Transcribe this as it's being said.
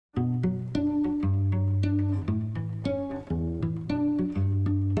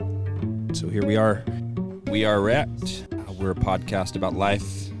So here we are. We are wrecked. We're a podcast about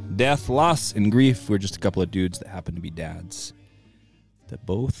life, death, loss, and grief. We're just a couple of dudes that happen to be dads that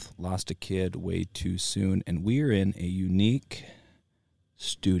both lost a kid way too soon. And we're in a unique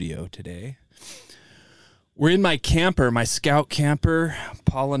studio today. We're in my camper, my scout camper.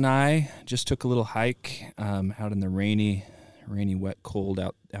 Paul and I just took a little hike out in the rainy, wet, cold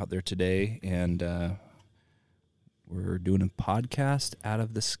out there today. And we're doing a podcast out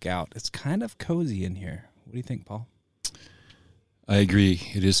of the Scout. It's kind of cozy in here. What do you think, Paul? I agree.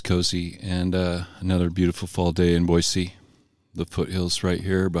 It is cozy. And another beautiful fall day in Boise. The foothills right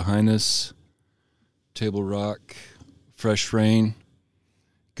here behind us. Table Rock, fresh rain,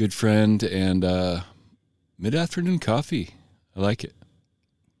 good friend, and mid-afternoon coffee. I like it.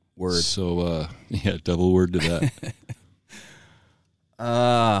 Word. So, yeah, double word to that.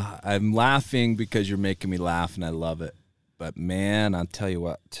 I'm laughing because you're making me laugh, and I love it. But, man, I'll tell you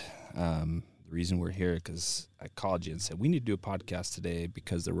what, the reason we're here because I called you and said, we need to do a podcast today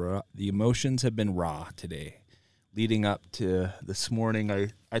because the emotions have been raw today. Leading up to this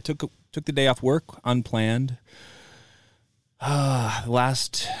morning, I took the day off work, unplanned. The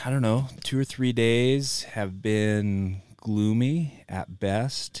last, 2 or 3 days have been gloomy at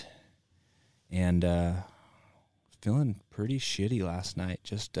best, and feeling pretty shitty last night,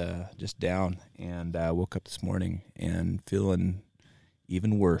 just down, and woke up this morning and feeling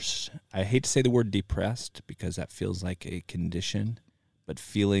even worse. I hate to say the word depressed because that feels like a condition, but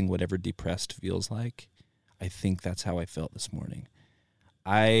feeling whatever depressed feels like, I think that's how I felt this morning.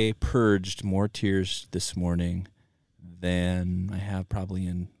 I purged more tears this morning than I have probably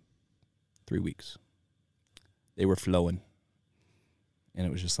in 3 weeks. They were flowing. And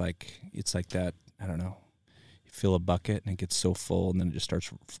it was just like, it's like that, I don't know. You fill a bucket and it gets so full and then it just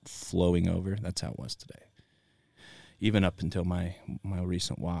starts flowing over. That's how it was today. Even up until my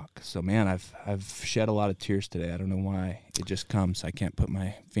recent walk. So man, I've shed a lot of tears today. I don't know why. It just comes. I can't put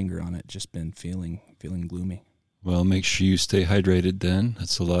my finger on it. Just been feeling gloomy. Well, make sure you stay hydrated then.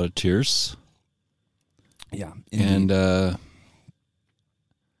 That's a lot of tears. Yeah. And do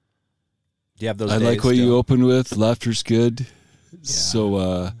you have those I days like what still? you opened with. Laughter's good. Yeah.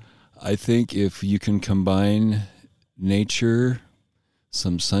 So I think if you can combine nature,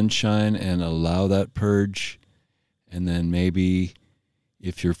 some sunshine, and allow that purge, and then maybe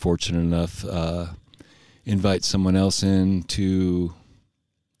if you're fortunate enough, invite someone else in to,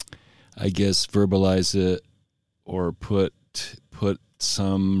 I guess, verbalize it or put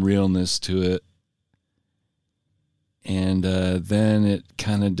some realness to it. And then it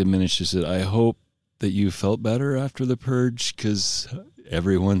kind of diminishes it. I hope that you felt better after the purge because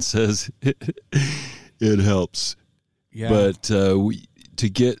everyone says it helps. Yeah. But to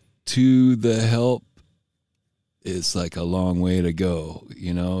get to the help, it's like a long way to go.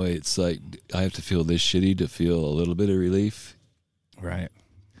 You know, it's like I have to feel this shitty to feel a little bit of relief. Right.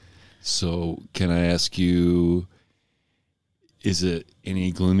 So can I ask you, is it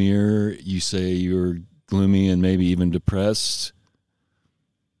any gloomier? You say you're gloomy and maybe even depressed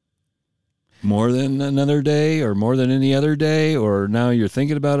more than another day or more than any other day, or now you're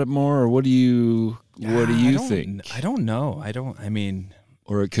thinking about it more, or what do you think? I don't know.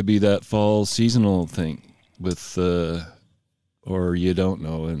 Or it could be that fall seasonal thing with or you don't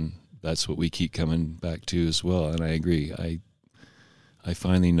know, and that's what we keep coming back to as well. And I agree. I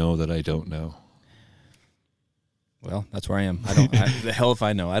finally know that I don't know. Well, that's where I am. The hell if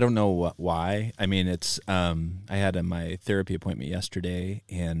I know. I don't know why. I mean, it's I had my therapy appointment yesterday,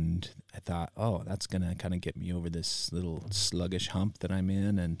 and I thought, oh, that's going to kind of get me over this little sluggish hump that I'm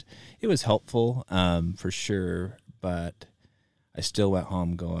in, and it was helpful for sure, but I still went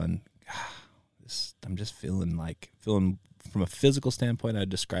home going, I'm just feeling from a physical standpoint, I'd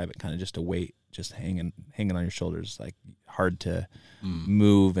describe it kind of just a weight just hanging on your shoulders, like hard to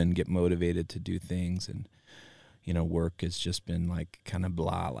move and get motivated to do things. And work has just been like kind of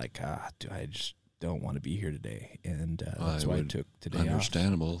blah, like I just don't want to be here today, and that's why I took today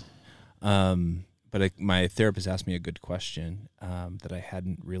Understandable. off. But my therapist asked me a good question that I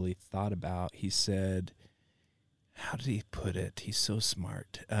hadn't really thought about. He said, how did he put it? He's so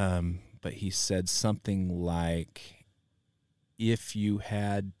smart. But he said something like, if you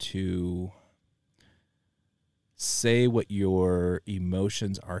had to say what your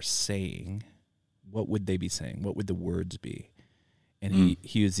emotions are saying, what would they be saying? What would the words be? And he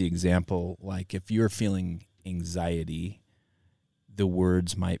used the example, like if you're feeling anxiety, the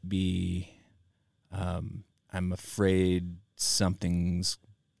words might be, I'm afraid something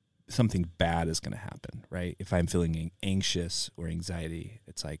bad is going to happen, right? If I'm feeling anxious or anxiety,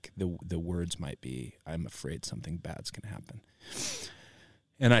 it's like the words might be, I'm afraid something bad's going to happen.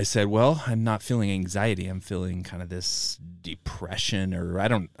 And I said, well, I'm not feeling anxiety. I'm feeling kind of this depression, or I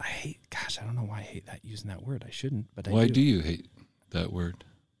don't know why I hate using that word. I shouldn't, but I do. Why do you hate that word?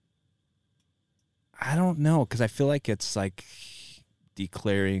 I don't know, because I feel like it's like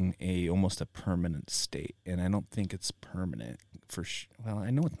declaring almost a permanent state, and I don't think it's permanent well,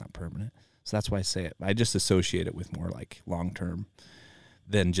 I know it's not permanent, so that's why I say it. I just associate it with more like long term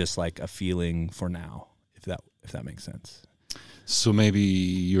than just like a feeling for now, if that makes sense. So maybe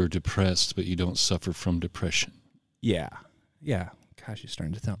you're depressed, but you don't suffer from depression. Yeah. Gosh, you're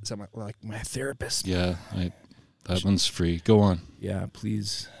starting to sound like my therapist. Yeah, that one's free. Go on. Yeah,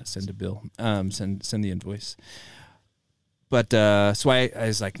 please send a bill. Send the invoice. But so I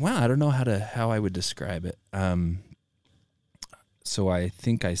was like, wow, I don't know how I would describe it. So I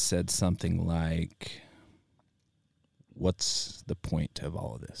think I said something like, what's the point of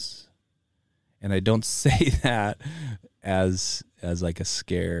all of this? And I don't say that as like a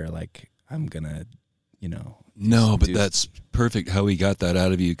scare, like I'm gonna, No, but that's perfect how he got that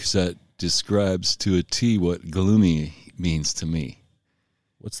out of you, because that describes to a T what gloomy means to me.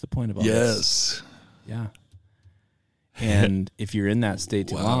 What's the point of all this? Yes. Yeah. And if you're in that state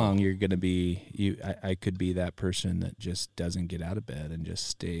too Wow. long, you're going to be, I could be that person that just doesn't get out of bed and just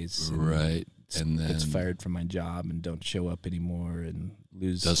stays. Right. And then gets fired from my job and don't show up anymore and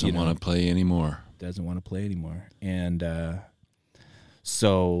doesn't want to play anymore. Doesn't want to play anymore. And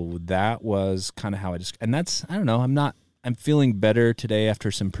so that was kind of how and that's, I don't know, I'm feeling better today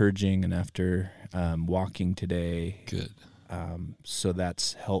after some purging and after walking today. Good. So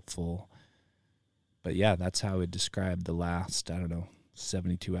that's helpful. But yeah, that's how I would describe the last,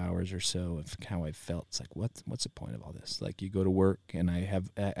 72 hours or so of how I felt. It's like, what's the point of all this? Like, you go to work and I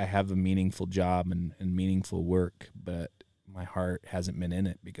have a meaningful job and meaningful work, but my heart hasn't been in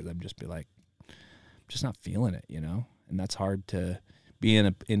it because I'm just not feeling it, And that's hard to be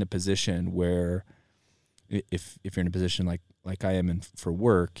in a position where if you're in a position like I am for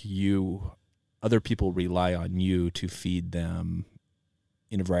work, other people rely on you to feed them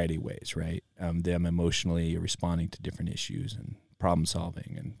in a variety of ways, right? Them emotionally responding to different issues and problem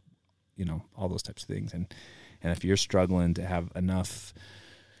solving and, all those types of things. And if you're struggling to have enough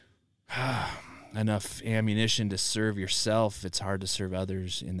ammunition to serve yourself, it's hard to serve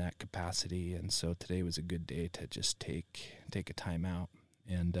others in that capacity. And so today was a good day to just take a time out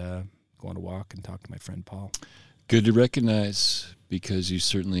and go on a walk and talk to my friend Paul. Good to recognize, because you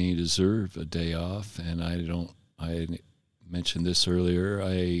certainly deserve a day off. And I mentioned this earlier,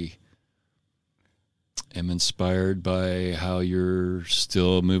 I am inspired by how you're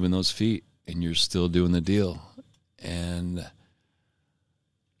still moving those feet and you're still doing the deal. And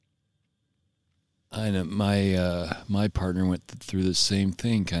I know my partner went through the same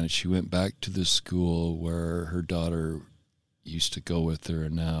thing. Kind of, she went back to the school where her daughter used to go with her,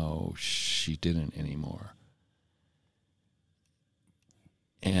 and now she didn't anymore.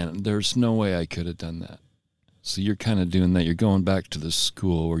 And there's no way I could have done that. So you're kind of doing that. You're going back to the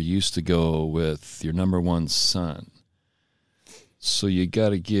school where you used to go with your number one son. So you got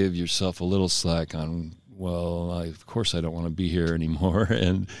to give yourself a little slack on, of course I don't want to be here anymore.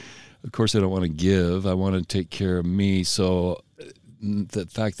 And of course I don't want to give. I want to take care of me. So the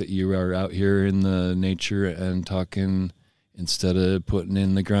fact that you are out here in the nature and talking instead of putting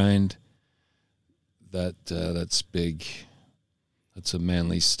in the grind, that's big. That's a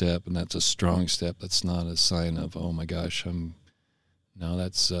manly step, and that's a strong step. That's not a sign of, oh my gosh,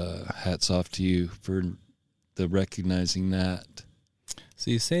 that's hats off to you for the recognizing that. So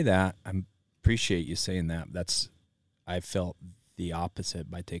you say that, I appreciate you saying that. I felt the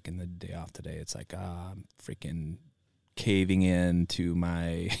opposite by taking the day off today. It's like, I'm freaking caving into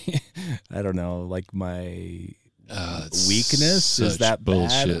my, I don't know, like my weakness. Is that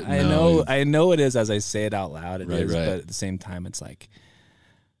bullshit? Bad? I know it is. As I say it out loud, it is. Right. But at the same time, it's like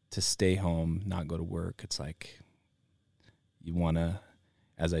to stay home, not go to work. It's like you want to,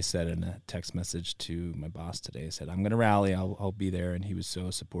 as I said in a text message to my boss today, I said, I'm going to rally. I'll be there. And he was so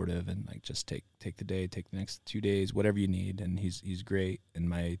supportive and like, just take the day, take the next 2 days, whatever you need. And he's great. And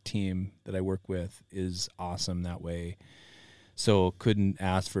my team that I work with is awesome that way. So couldn't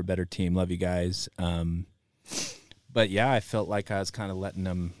ask for a better team. Love you guys. But yeah, I felt like I was kind of letting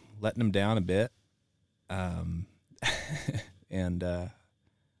them down a bit. But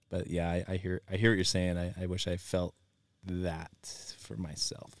yeah, I hear what you're saying. I wish I felt that for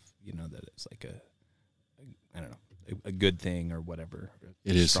myself, that it's like a good thing or whatever.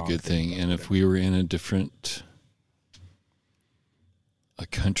 It is a good thing. And if we were in a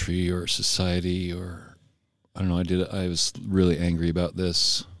country or society, or I don't know, I was really angry about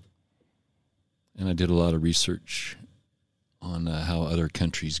this. And I did a lot of research on how other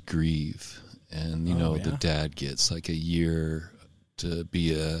countries grieve. And, you know, the dad gets like a year to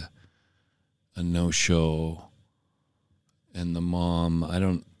be a no-show. And the mom, I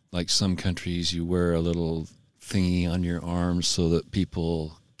don't, like some countries, you wear a little thingy on your arm so that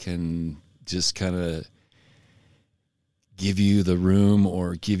people can just kind of give you the room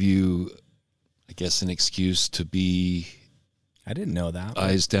or give you, I guess, an excuse to be. I didn't know that.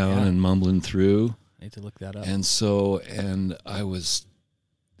 Eyes down and mumbling through. I need to look that up. And I was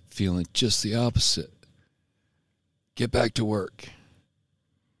feeling just the opposite. Get back to work.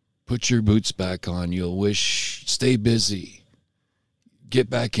 Put your boots back on. You'll wish, stay busy. Get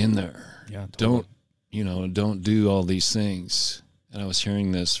back in there. Yeah, totally. Don't do all these things. And I was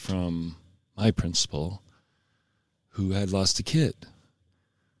hearing this from my principal who had lost a kid.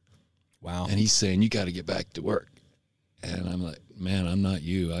 Wow. And he's saying, you got to get back to work. And I'm like, man, I'm not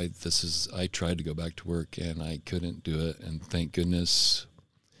you. I tried to go back to work and I couldn't do it. And thank goodness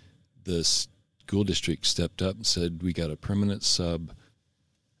the school district stepped up and said, we got a permanent sub.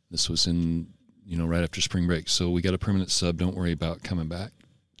 This was in, right after spring break. So we got a permanent sub. Don't worry about coming back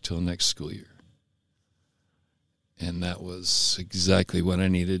till next school year. And that was exactly what I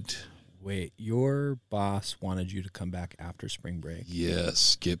needed. Wait, your boss wanted you to come back after spring break?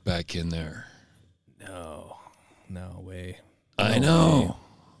 Yes, get back in there. No way. I know.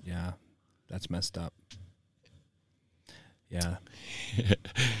 Yeah, that's messed up. Yeah.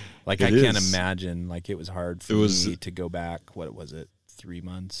 Like, I can't imagine, like, it was hard for me to go back. What was it, 3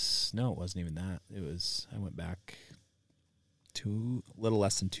 months? No, it wasn't even that. I went back a little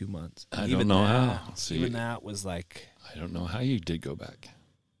less than 2 months. I don't know how. Even that was like. I don't know how you did go back.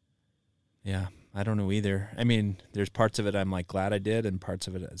 Yeah, I don't know either. I mean, there's parts of it I'm like glad I did, and parts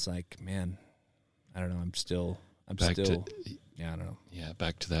of it it's like, man, I don't know. I don't know. Yeah,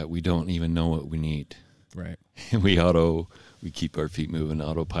 back to that. We don't even know what we need. Right. we keep our feet moving,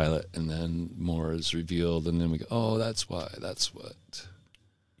 autopilot, and then more is revealed, and then we go, oh, that's why. That's what.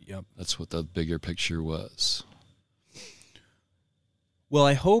 Yep. That's what the bigger picture was. Well,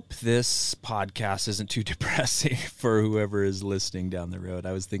 I hope this podcast isn't too depressing for whoever is listening down the road.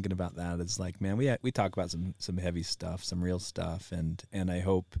 I was thinking about that. It's like, man, we talk about some heavy stuff, some real stuff, and I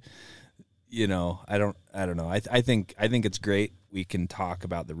hope, I don't know. I think it's great we can talk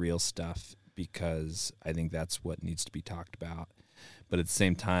about the real stuff because I think that's what needs to be talked about. But at the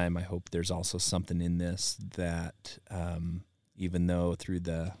same time, I hope there's also something in this that, even though through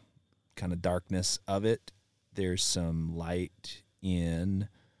the kind of darkness of it, there's some light in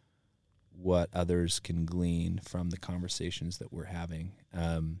what others can glean from the conversations that we're having.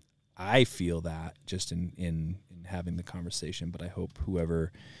 I feel that just in having the conversation, but I hope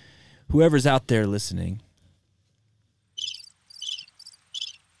whoever's out there listening.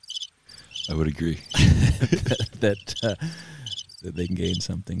 I would agree that they can gain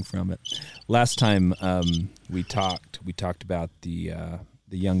something from it. Last time we talked about the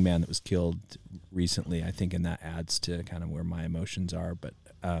young man that was killed recently, I think, and that adds to kind of where my emotions are. But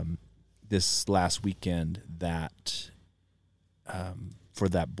this last weekend, that for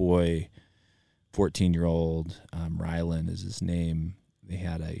that boy, 14-year-old Rylan is his name. They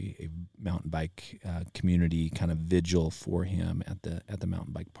had a mountain bike community kind of vigil for him at the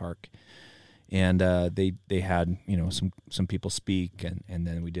mountain bike park, and they had some people speak, and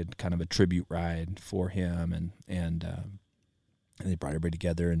then we did kind of a tribute ride for him, and they brought everybody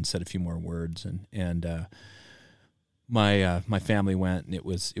together and said a few more words, and my family went, and it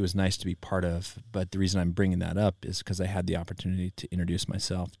was nice to be part of. But the reason I'm bringing that up is because I had the opportunity to introduce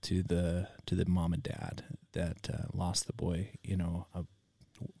myself to the mom and dad that lost the boy,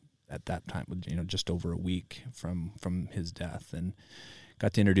 at that time, just over a week from his death, and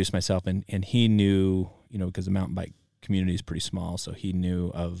got to introduce myself, and he knew, because the mountain bike community is pretty small, so he knew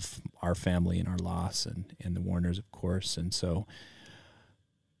of our family and our loss, and the Warners, of course, and so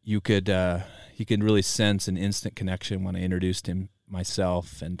he could really sense an instant connection when I introduced him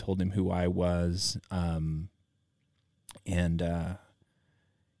myself and told him who I was, and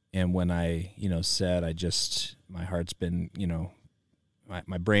when I said, my heart's been,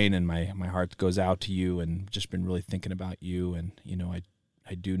 my brain and my heart goes out to you, and just been really thinking about you, and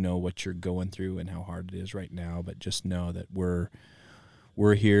I do know what you're going through and how hard it is right now, but just know that we're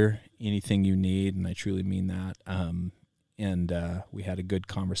here, anything you need, and I truly mean that. And we had a good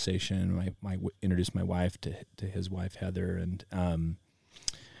conversation. I introduced my wife to his wife, Heather, and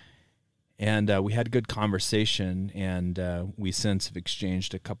we had a good conversation, and we since have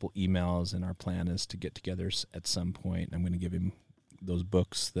exchanged a couple emails, and our plan is to get together at some point. I'm going to give him those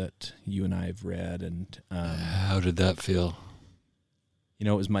books that you and I have read. And how did that feel? It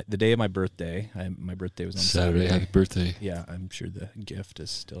was the day of my birthday. My birthday was on Saturday. Happy birthday. Yeah, I'm sure the gift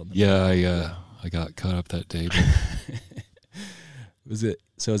is still in the Yeah, I got caught up that day.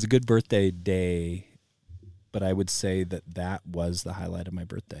 So it was a good birthday day, but I would say that was the highlight of my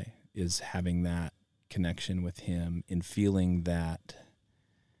birthday, is having that connection with him and feeling that,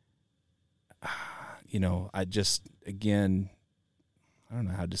 I just, again, I don't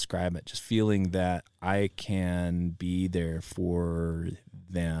know how to describe it, just feeling that I can be there for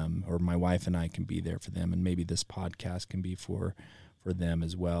them, or my wife and I can be there for them, and maybe this podcast can be for them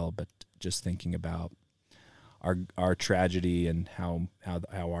as well. But just thinking about our tragedy and how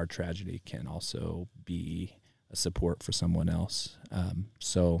our tragedy can also be a support for someone else.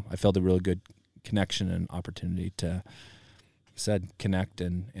 So I felt a really good connection and opportunity to, like I said, connect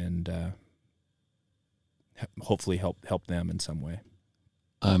and hopefully help them in some way.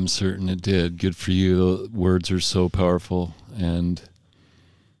 I'm certain it did. Good for you. Words are so powerful, and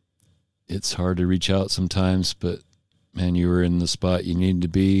it's hard to reach out sometimes, but man, you were in the spot you needed to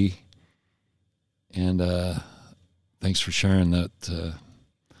be. And thanks for sharing that.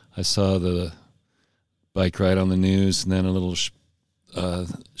 I saw the bike ride on the news, and then a little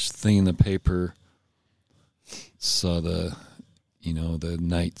thing in the paper. Saw the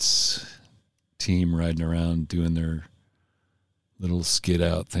Knights team riding around doing their little skid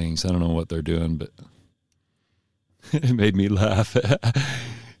out things. I don't know what they're doing, but it made me laugh.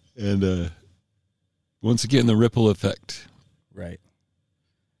 And once again, the ripple effect. Right.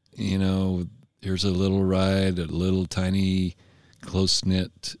 Here's a little ride, a little tiny,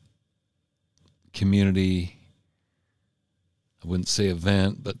 close-knit community. I wouldn't say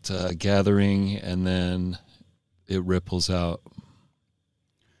event, but gathering, and then it ripples out.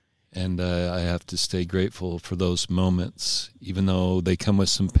 And I have to stay grateful for those moments, even though they come with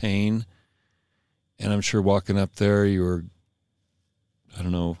some pain. And I'm sure walking up there, I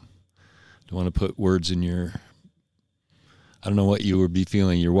don't know, don't want to put words in I don't know what you would be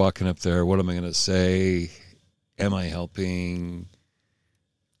feeling. You're walking up there, what am I going to say? Am I helping?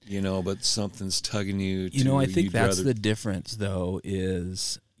 But something's tugging you to... I think that's the difference, though,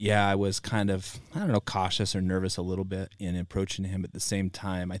 is... Yeah, I was kind of, cautious or nervous a little bit in approaching him. At the same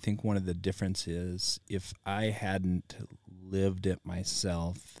time, I think one of the differences, if I hadn't lived it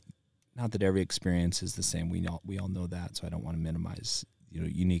myself, not that every experience is the same, we all know that, so I don't want to minimize,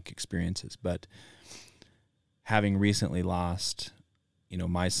 unique experiences, but having recently lost,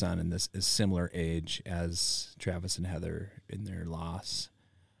 my son in this is similar age as Travis and Heather in their loss.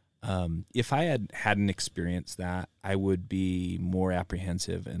 If I hadn't experienced that, I would be more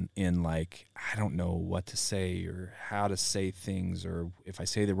apprehensive in like, I don't know what to say or how to say things, or if I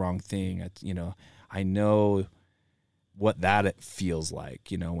say the wrong thing, I know what that feels like,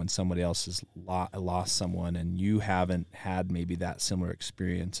 when somebody else has lost someone and you haven't had maybe that similar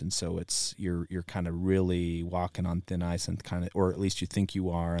experience. And so you're kind of really walking on thin ice and or at least you think you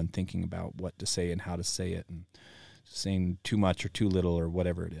are, and thinking about what to say and how to say it, and saying too much or too little or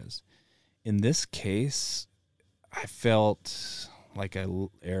whatever it is. In this case, I felt like an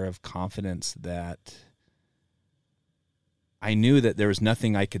air of confidence that I knew that there was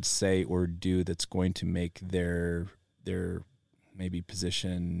nothing I could say or do that's going to make their maybe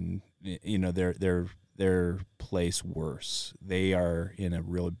position, their place worse. They are in a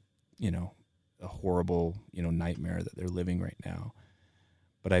real, a horrible, nightmare that they're living right now.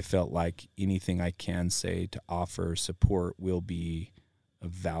 But I felt like anything I can say to offer support will be of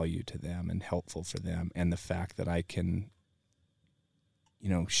value to them and helpful for them. And the fact that I can,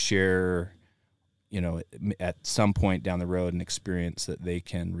 share, at some point down the road an experience that they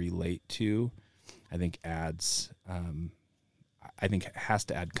can relate to, I think adds, I think it has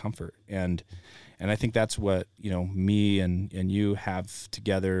to add comfort. And I think that's what, me and you have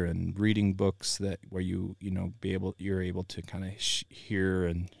together, and reading books where you're able to kind of hear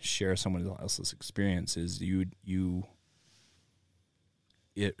and share someone else's experiences.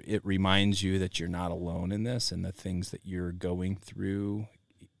 It reminds you that you're not alone in this, and the things that you're going through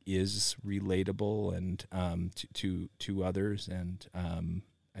is relatable and to others. And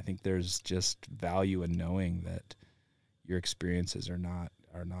I think there's just value in knowing that your experiences are not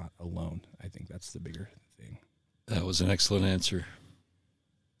alone. I think that's the bigger thing. That was an excellent answer.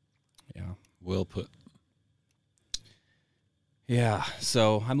 Yeah. Well put. Yeah.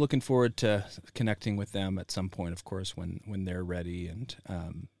 So I'm looking forward to connecting with them at some point, of course, when they're ready, and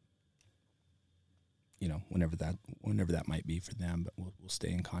whenever that might be for them, but we'll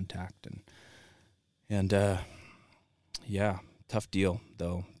stay in contact, and yeah, tough deal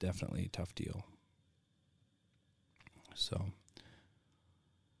though. Definitely a tough deal. So I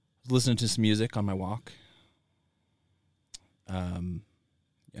was listening to some music on my walk.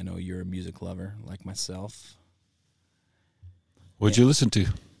 I know you're a music lover like myself. What'd you listen to?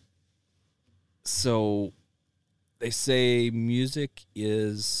 So they say music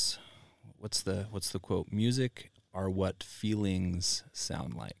is what's the quote? Music are what feelings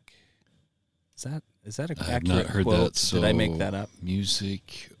sound like. Is that an I have accurate not heard quote? that. So did I make that up?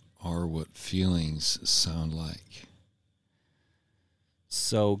 Music are what feelings sound like.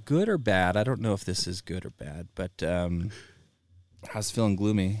 So good or bad? I don't know if this is good or bad, but I was feeling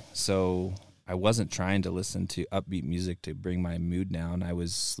gloomy, so I wasn't trying to listen to upbeat music to bring my mood down. I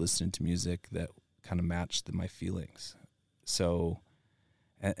was listening to music that kind of matched my feelings. So,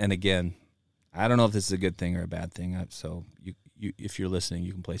 and again, I don't know if this is a good thing or a bad thing. So you if you're listening,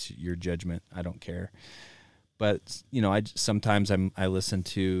 you can place your judgment. I don't care. But sometimes I listen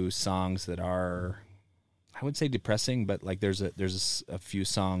to songs that are, I wouldn't say depressing, but like there's a few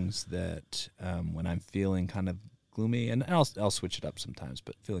songs that when I'm feeling kind of gloomy, and I'll switch it up sometimes,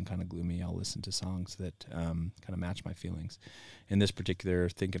 but feeling kind of gloomy, I'll listen to songs that kind of match my feelings. In this particular,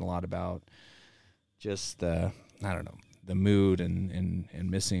 thinking a lot about just the mood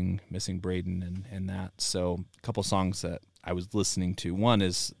and missing Braden and that. So a couple songs that I was listening to. One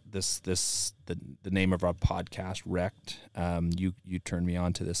is the name of our podcast, Wrecked. You turned me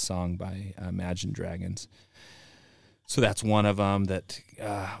on to this song by Imagine Dragons. So that's one of them that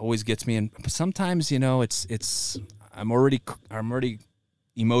always gets me. And sometimes I'm already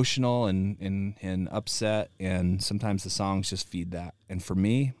emotional and upset, and sometimes the songs just feed that. And for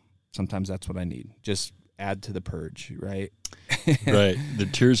me, sometimes that's what I need. Just add to the purge, right? Right. The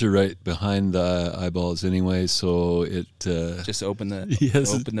tears are right behind the eyeballs anyway, so it just open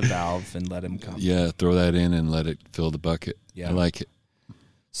the valve and let him come. Yeah, throw that in and let it fill the bucket. Yeah. I like it.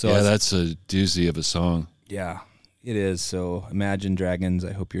 So yeah, that's a doozy of a song. Yeah, it is. So Imagine Dragons,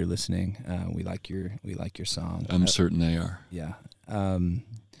 I hope you're listening. We like your song. I'm certain they are. Yeah. And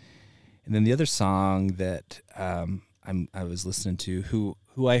then the other song that I was listening to,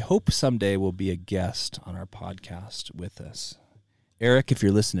 who I hope someday will be a guest on our podcast with us. Eric, if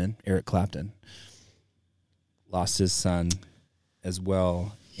you're listening, Eric Clapton lost his son as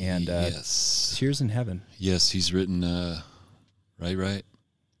well, and yes, Tears in Heaven. Yes, he's written right.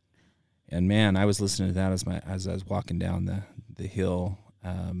 And man, I was listening to that as I was walking down the hill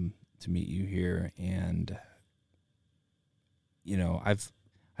to meet you here, and I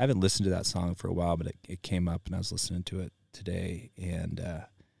haven't listened to that song for a while, but it came up and I was listening to it today, and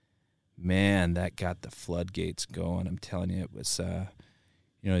man, that got the floodgates going. I'm telling you, it was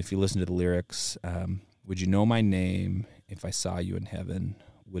if you listen to the lyrics, would you know my name if I saw you in heaven?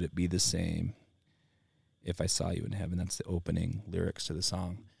 Would it be the same if I saw you in heaven? That's the opening lyrics to the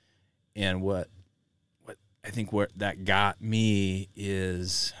song. And what I think where that got me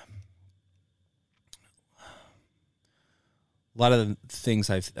is a lot of the things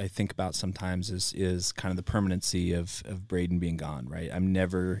I think about sometimes is kind of the permanency of Braden being gone, right? I'm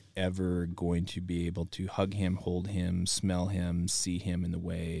never, ever going to be able to hug him, hold him, smell him, see him in the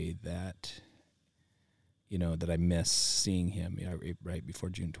way that, that I miss seeing him right before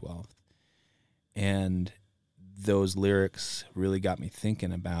June 12th. And those lyrics really got me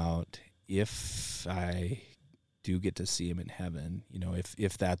thinking about if I do get to see him in heaven,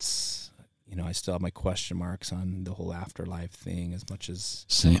 if that's, I still have my question marks on the whole afterlife thing as much as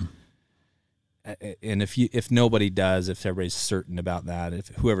same. And if nobody does, if everybody's certain about that, if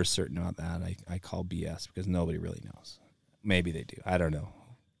whoever's certain about that, I call BS because nobody really knows. Maybe they do. I don't know.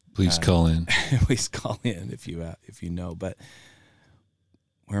 Please call in. Please call in if you know. But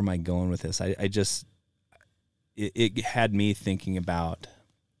where am I going with this? I just it had me thinking about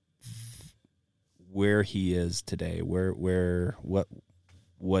where he is today, what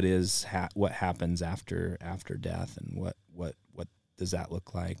happens after death, and what does that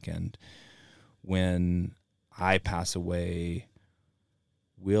look like? And when I pass away,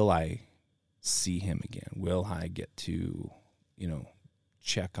 will I see him again? Will I get to,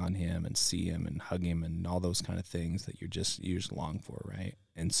 check on him and see him and hug him and all those kind of things that you just long for, right?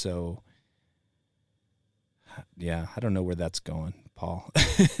 And so, yeah, I don't know where that's going, Paul,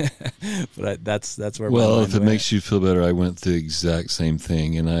 but that's where. Well, if it makes you feel better, I went through the exact same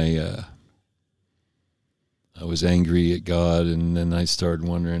thing, and I was angry at God, and then I started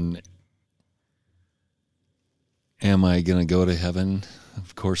wondering, am I going to go to heaven?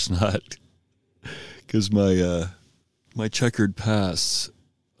 Of course not, because my checkered past,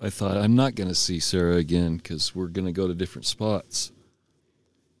 I thought I'm not going to see Sarah again because we're going to go to different spots.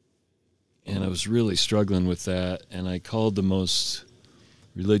 And I was really struggling with that, and I called the most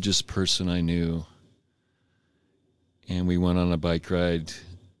religious person I knew, and we went on a bike ride,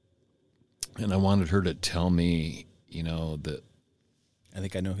 and I wanted her to tell me, that I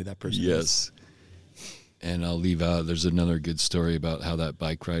think I know who that person is. Yes. And I'll leave out, there's another good story about how that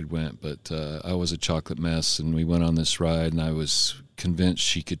bike ride went, but I was a chocolate mess, and we went on this ride, and I was convinced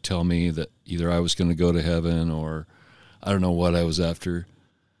she could tell me that either I was going to go to heaven or I don't know what I was after.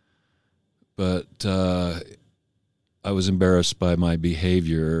 But I was embarrassed by my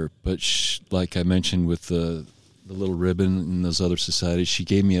behavior, but like I mentioned with the little ribbon in those other societies, she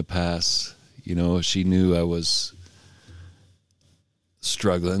gave me a pass. You know, she knew I was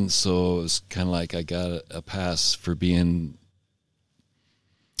struggling, so it was kind of like I got a pass for being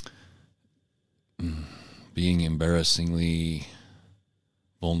embarrassingly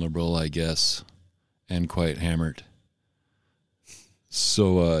vulnerable, I guess, and quite hammered.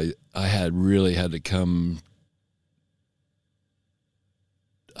 So I had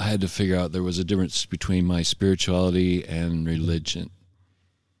to figure out there was a difference between my spirituality and religion.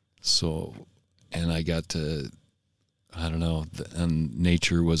 So, and I got to, I don't know, and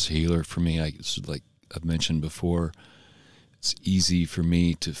nature was a healer for me. Like I've mentioned before, it's easy for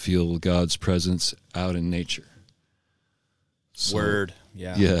me to feel God's presence out in nature. So, Word.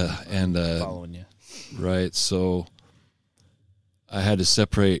 Yeah. Yeah. And, following you. Right. So I had to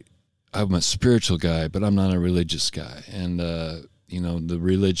separate. I'm a spiritual guy, but I'm not a religious guy. And, you know, the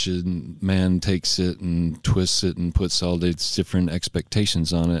religion man takes it and twists it and puts all these different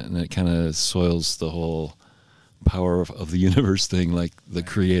expectations on it. And it kind of soils the whole power of the universe thing, like the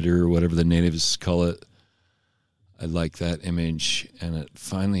creator or whatever the natives call it. I like that image, and it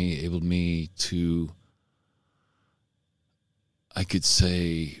finally enabled me to, I could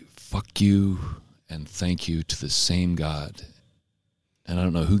say fuck you and thank you to the same God. And I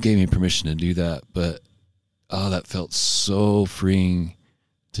don't know who gave me permission to do that, but that felt so freeing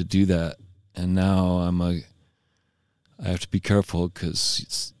to do that. And now I have to be careful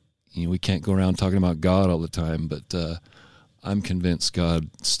because we can't go around talking about God all the time, but I'm convinced God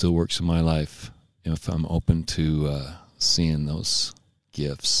still works in my life if I'm open to seeing those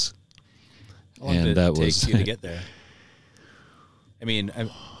gifts. How long did it take you to get there? I mean,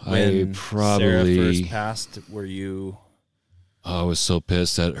 when Sarah first passed, were you... I was so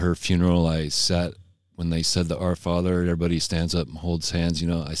pissed at her funeral. When they said the Our Father, everybody stands up and holds hands.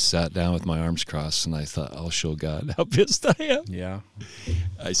 I sat down with my arms crossed, and I thought, I'll show God how pissed I am. Yeah.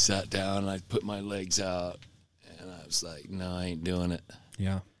 I sat down, and I put my legs out, and I was like, no, I ain't doing it.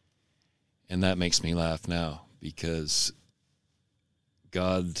 Yeah. And that makes me laugh now because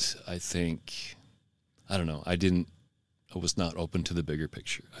God, I think, I don't know, I was not open to the bigger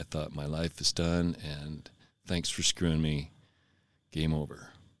picture. I thought my life is done, and thanks for screwing me. Game over.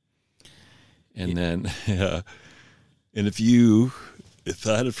 And then, and if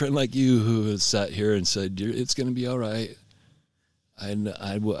I had a friend like you who had sat here and said, it's going to be all right, I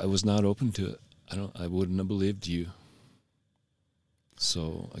was not open to it. I wouldn't have believed you.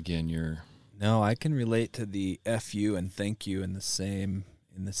 So again, No, I can relate to the F you and thank you in the same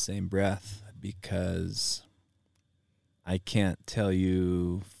breath, because I can't tell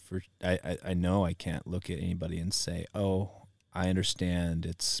you I know I can't look at anybody and say, oh, I understand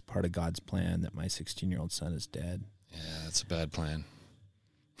it's part of God's plan that my 16-year-old son is dead. Yeah, that's a bad plan.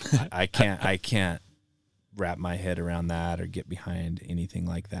 I can't wrap my head around that or get behind anything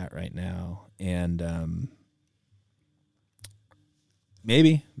like that right now. And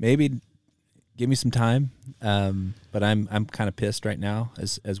maybe give me some time. But I'm kind of pissed right now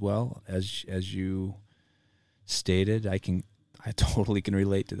as well as you stated. I totally can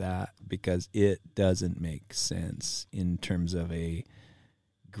relate to that because it doesn't make sense in terms of a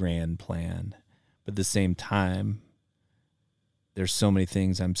grand plan. But at the same time, there's so many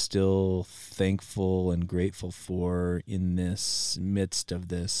things I'm still thankful and grateful for in this midst of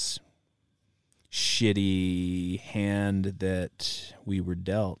this shitty hand that we were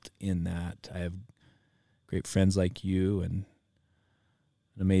dealt, in that I have great friends like you and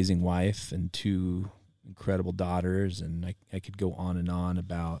an amazing wife and two incredible daughters, and I could go on and on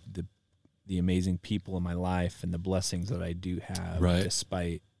about the amazing people in my life and the blessings that I do have. Right.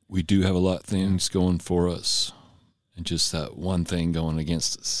 Despite we do have a lot of things going for us, and just that one thing going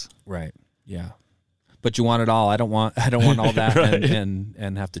against us. Right. Yeah. But you want it all. I don't want all that Right.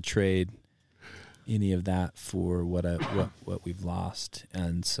 and have to trade any of that for what we've lost.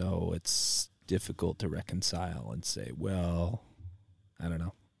 And so it's difficult to reconcile and say, well, I don't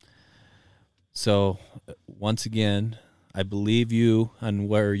know. So once again, I believe you on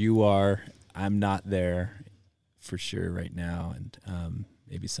where you are. I'm not there for sure right now, and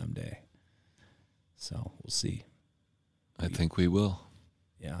maybe someday. So we'll see. I think we will.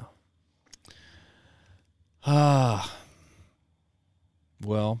 Yeah.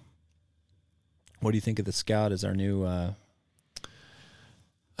 Well, what do you think of the Scout as our new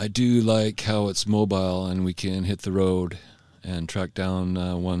I do like how it's mobile and we can hit the road and track down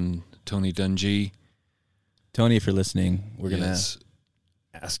one Tony Dungy. Tony, if you're listening, we're going Yes.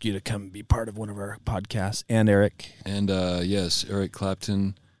 to ask you to come be part of one of our podcasts. And Eric. And yes, Eric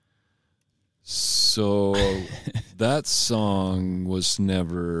Clapton. So that song was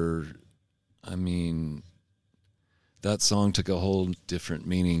never, I mean, that song took a whole different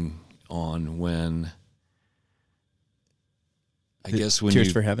meaning on when, I guess when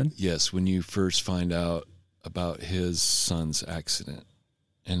Tears for Heaven? Yes, when you first find out about his son's accident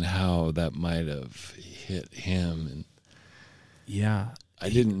and how that might have hit him. And yeah. I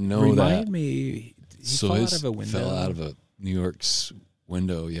didn't know Remind that. me, he So fell out his of a window. fell out of a New York's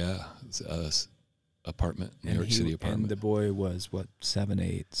window, yeah. Apartment, New York City apartment. And the boy was, what, 7,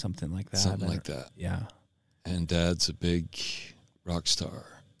 8, something like that? Something like that. Yeah. And Dad's a big rock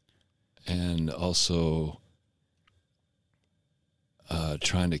star. And also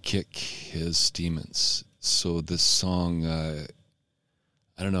trying to kick his demons. So this song, I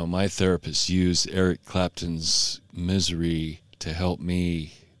don't know, my therapist used Eric Clapton's Misery to help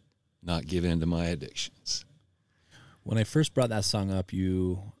me not give in to my addictions. When I first brought that song up,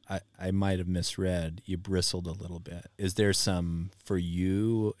 I might have misread. You bristled a little bit. Is there for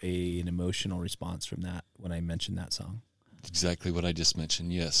you, an emotional response from that when I mentioned that song? Exactly what I just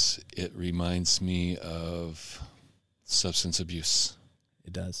mentioned. Yes, it reminds me of substance abuse.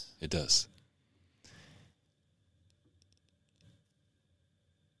 It does. It does.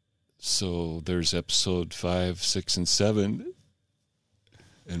 So there's episode 5, 6, and 7,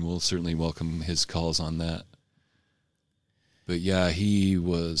 and we'll certainly welcome his calls on that. But yeah, he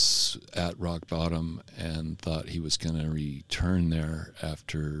was at rock bottom and thought he was going to return there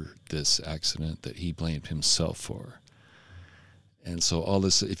after this accident that he blamed himself for. And so all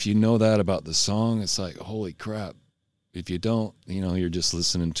this, if you know that about the song, it's like, holy crap. If you don't, you're just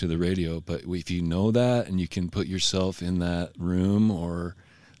listening to the radio. But if you know that and you can put yourself in that room or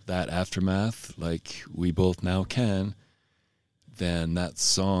that aftermath, like we both now can, then that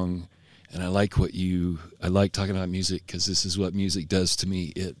song, and I like talking about music because this is what music does to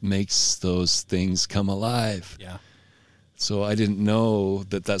me. It makes those things come alive. Yeah. So I didn't know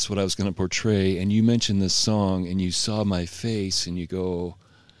that that's what I was going to portray. And you mentioned this song and you saw my face and you go,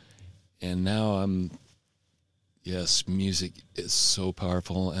 and now yes, music is so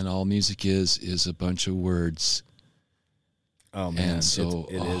powerful, and all music is a bunch of words. Oh man, and so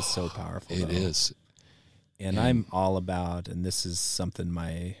it is so powerful. It is. And I'm all about, and this is something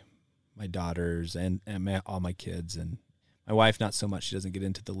my daughters and all my kids, and my wife not so much, she doesn't get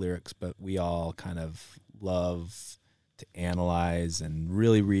into the lyrics, but we all kind of love to analyze and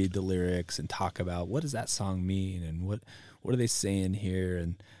really read the lyrics and talk about what does that song mean and what are they saying here,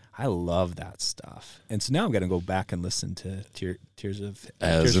 and I love that stuff. And so now I'm going to go back and listen to Tears of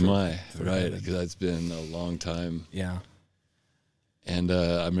As am I, right? Heaven. Because that's been a long time. Yeah. And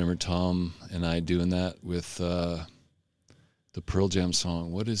I remember Tom and I doing that with the Pearl Jam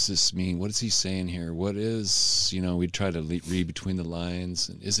song. What does this mean? What is he saying here? What is, we'd try to read between the lines.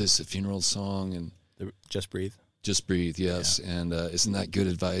 And is this a funeral song? And Just Breathe. Just breathe, yes. Yeah. And isn't that good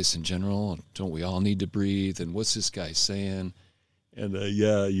advice in general? Don't we all need to breathe? And what's this guy saying? And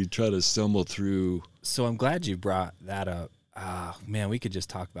you try to stumble through. So I'm glad you brought that up. Man, we could just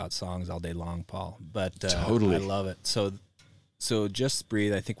talk about songs all day long, Paul. But totally. I love it. So Just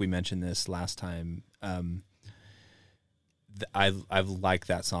Breathe, I think we mentioned this last time. I've liked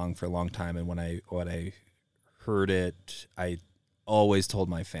that song for a long time, and when I heard it, I always told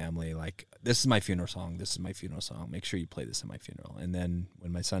my family, like, this is my funeral song. This is my funeral song. Make sure you play this at my funeral. And then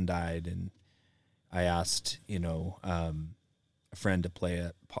when my son died, and I asked, a friend to play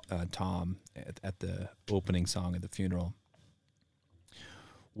it, Tom, at the opening song of the funeral.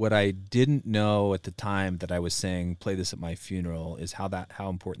 What I didn't know at the time that I was saying, play this at my funeral, is how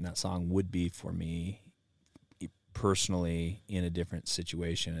important that song would be for me personally in a different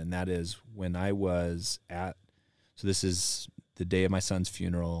situation. And that is when I was so this is the day of my son's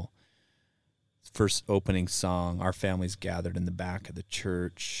funeral, first opening song, our family's gathered in the back of the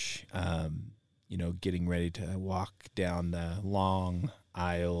church, getting ready to walk down the long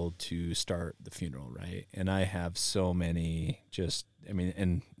aisle to start the funeral, right? And I have so many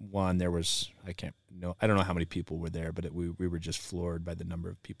and one, there was, I don't know how many people were there, but we were just floored by the number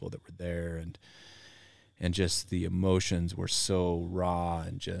of people that were there, and just the emotions were so raw,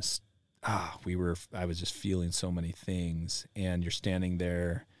 and just, I was just feeling so many things. And you're standing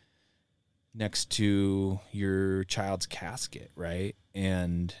there next to your child's casket, right?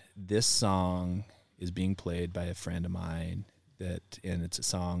 And this song is being played by a friend of mine, and it's a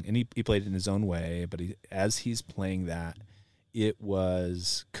song, and he played it in his own way, but as he's playing that, it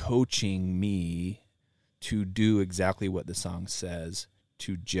was coaching me to do exactly what the song says,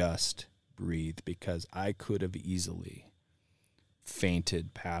 to just breathe, because I could have easily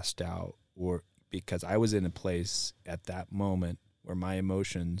fainted, passed out, or because I was in a place at that moment where my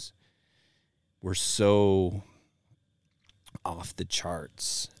emotions were so off the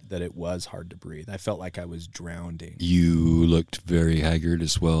charts that it was hard to breathe. I felt like I was drowning. You looked very haggard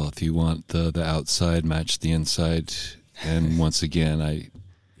as well. If you want the outside match the inside, and once again,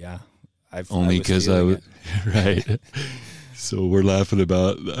 only because I was right. So we're laughing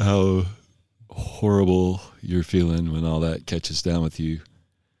about how horrible you're feeling when all that catches down with you.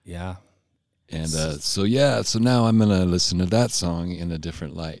 Yeah. And so now I'm gonna listen to that song in a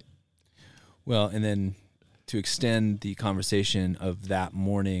different light. Well, and then to extend the conversation of that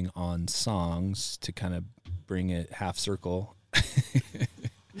morning on songs to kind of bring it half circle.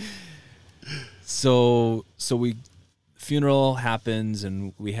 So funeral happens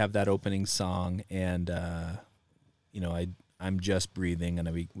and we have that opening song, and I'm just breathing,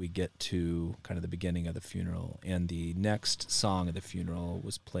 and we get to kind of the beginning of the funeral, and the next song of the funeral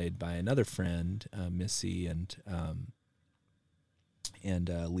was played by another friend, Missy, and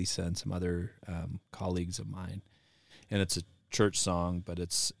Lisa and some other colleagues of mine, and it's a church song, but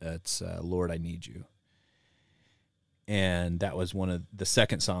it's Lord, I Need You, and that was the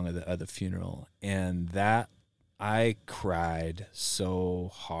second song of the funeral, and that I cried so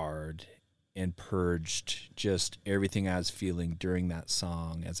hard and purged just everything I was feeling during that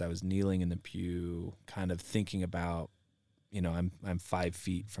song as I was kneeling in the pew, kind of thinking about, I'm 5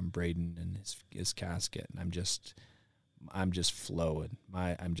 feet from Braden and his casket, and I'm just flowing.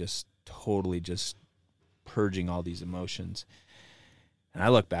 I'm just totally just purging all these emotions. And I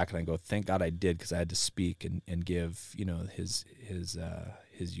look back and I go, thank God I did, because I had to speak and give,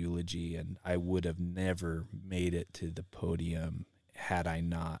 his eulogy, and I would have never made it to the podium had I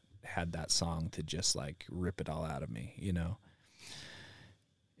not had that song to just like rip it all out of me,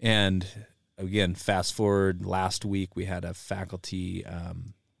 And again, fast forward, last week we had a faculty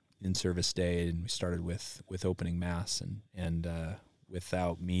in-service day, and we started with opening mass, and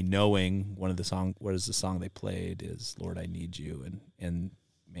without me knowing, what is the song they played is Lord, I Need You, and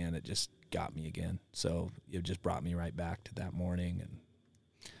man, it just got me again. So it just brought me right back to that morning, and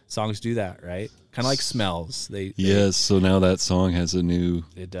songs do that, right? Kind of like smells. Yes, so now that song has a new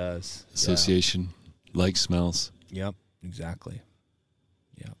association, like smells. Yep, exactly.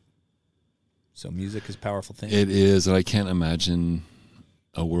 Yep. So music is a powerful thing. It is, and I can't imagine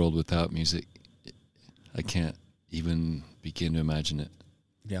a world without music. I can't even begin to imagine it.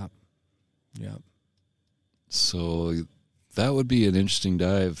 Yep. So that would be an interesting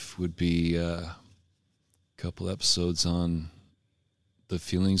dive, would be a couple episodes on the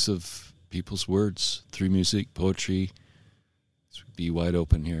feelings of people's words through music, poetry. This would be wide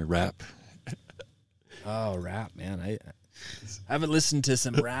open here. Rap. Oh, rap, man. I haven't listened to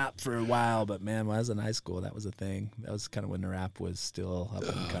some rap for a while, but man, when I was in high school, that was a thing. That was kind of when the rap was still up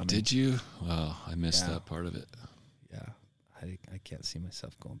and coming. Did you? Wow, I missed that part of it. Yeah. I can't see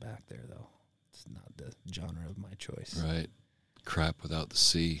myself going back there, though. It's not the genre of my choice. Right. Crap without the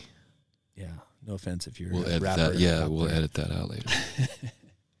C. Yeah. No offense if you're we'll a edit rapper. that. Yeah, we'll edit that out later.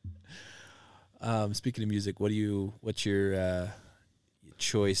 Speaking of music, what's your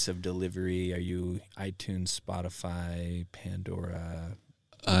choice of delivery? Are you iTunes, Spotify, Pandora?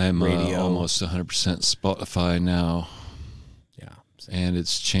 I'm radio? Almost 100% Spotify now. Yeah. Same. And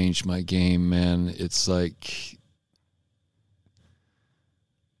it's changed my game, man. It's like,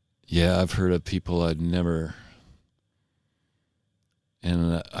 I've heard of people I'd never,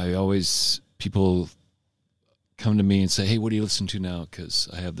 and people come to me and say, hey, what do you listen to now? Because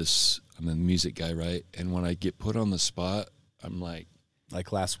I'm a music guy, right? And when I get put on the spot, I'm like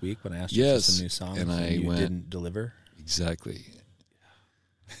last week when I asked you for some new songs and you didn't deliver? Exactly.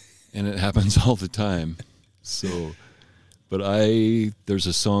 And it happens all the time. So, but there's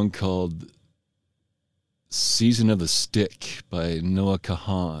a song called Season of the Stick by Noah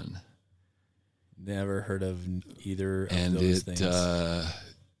Kahan. Never heard of either of those things.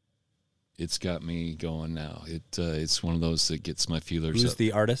 It's got me going now. It's one of those that gets my feelers Who's up.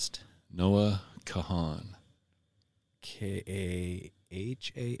 the artist? Noah Kahan. Kahan.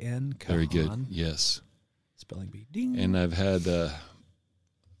 Kahan. Very good. Yes. Spelling bee. Ding. And I've had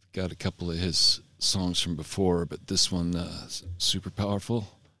got a couple of his songs from before, but this one super powerful.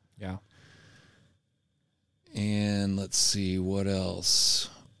 Yeah. And let's see what else.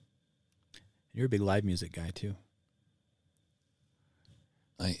 You're a big live music guy too.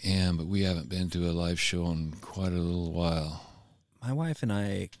 I am, but we haven't been to a live show in quite a little while. My wife and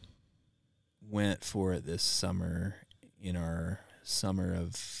I went for it this summer, in our summer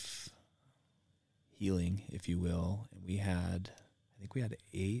of healing, if you will. And I think we had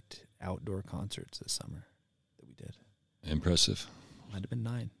 8 outdoor concerts this summer that we did. Impressive. Might have been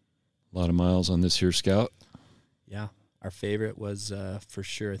 9. A lot of miles on this here Scout. Yeah. Our favorite was, for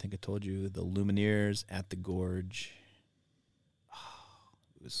sure, I think I told you, the Lumineers at the Gorge. Oh,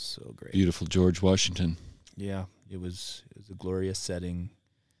 it was so great. Beautiful George Washington. Yeah, it was a glorious setting,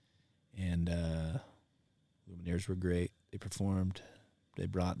 and Lumineers were great. They performed. They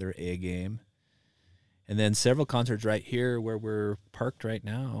brought their A game. And then several concerts right here where we're parked right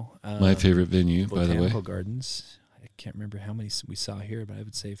now. My favorite venue, by the way. Botanical Gardens. I can't remember how many we saw here, but I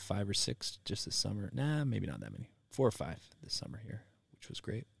would say 5 or 6 just this summer. Nah, maybe not that many. 4 or 5 this summer here, which was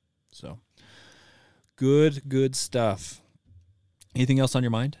great. So, good stuff. Anything else on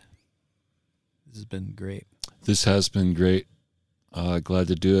your mind? This has been great. This has been great. Glad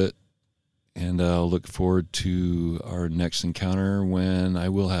to do it. And I'll look forward to our next encounter when I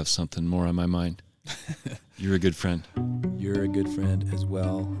will have something more on my mind. You're a good friend. You're a good friend as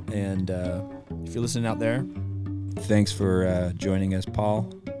well. And if you're listening out there, thanks for joining us, Paul.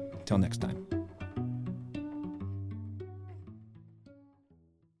 Till next time.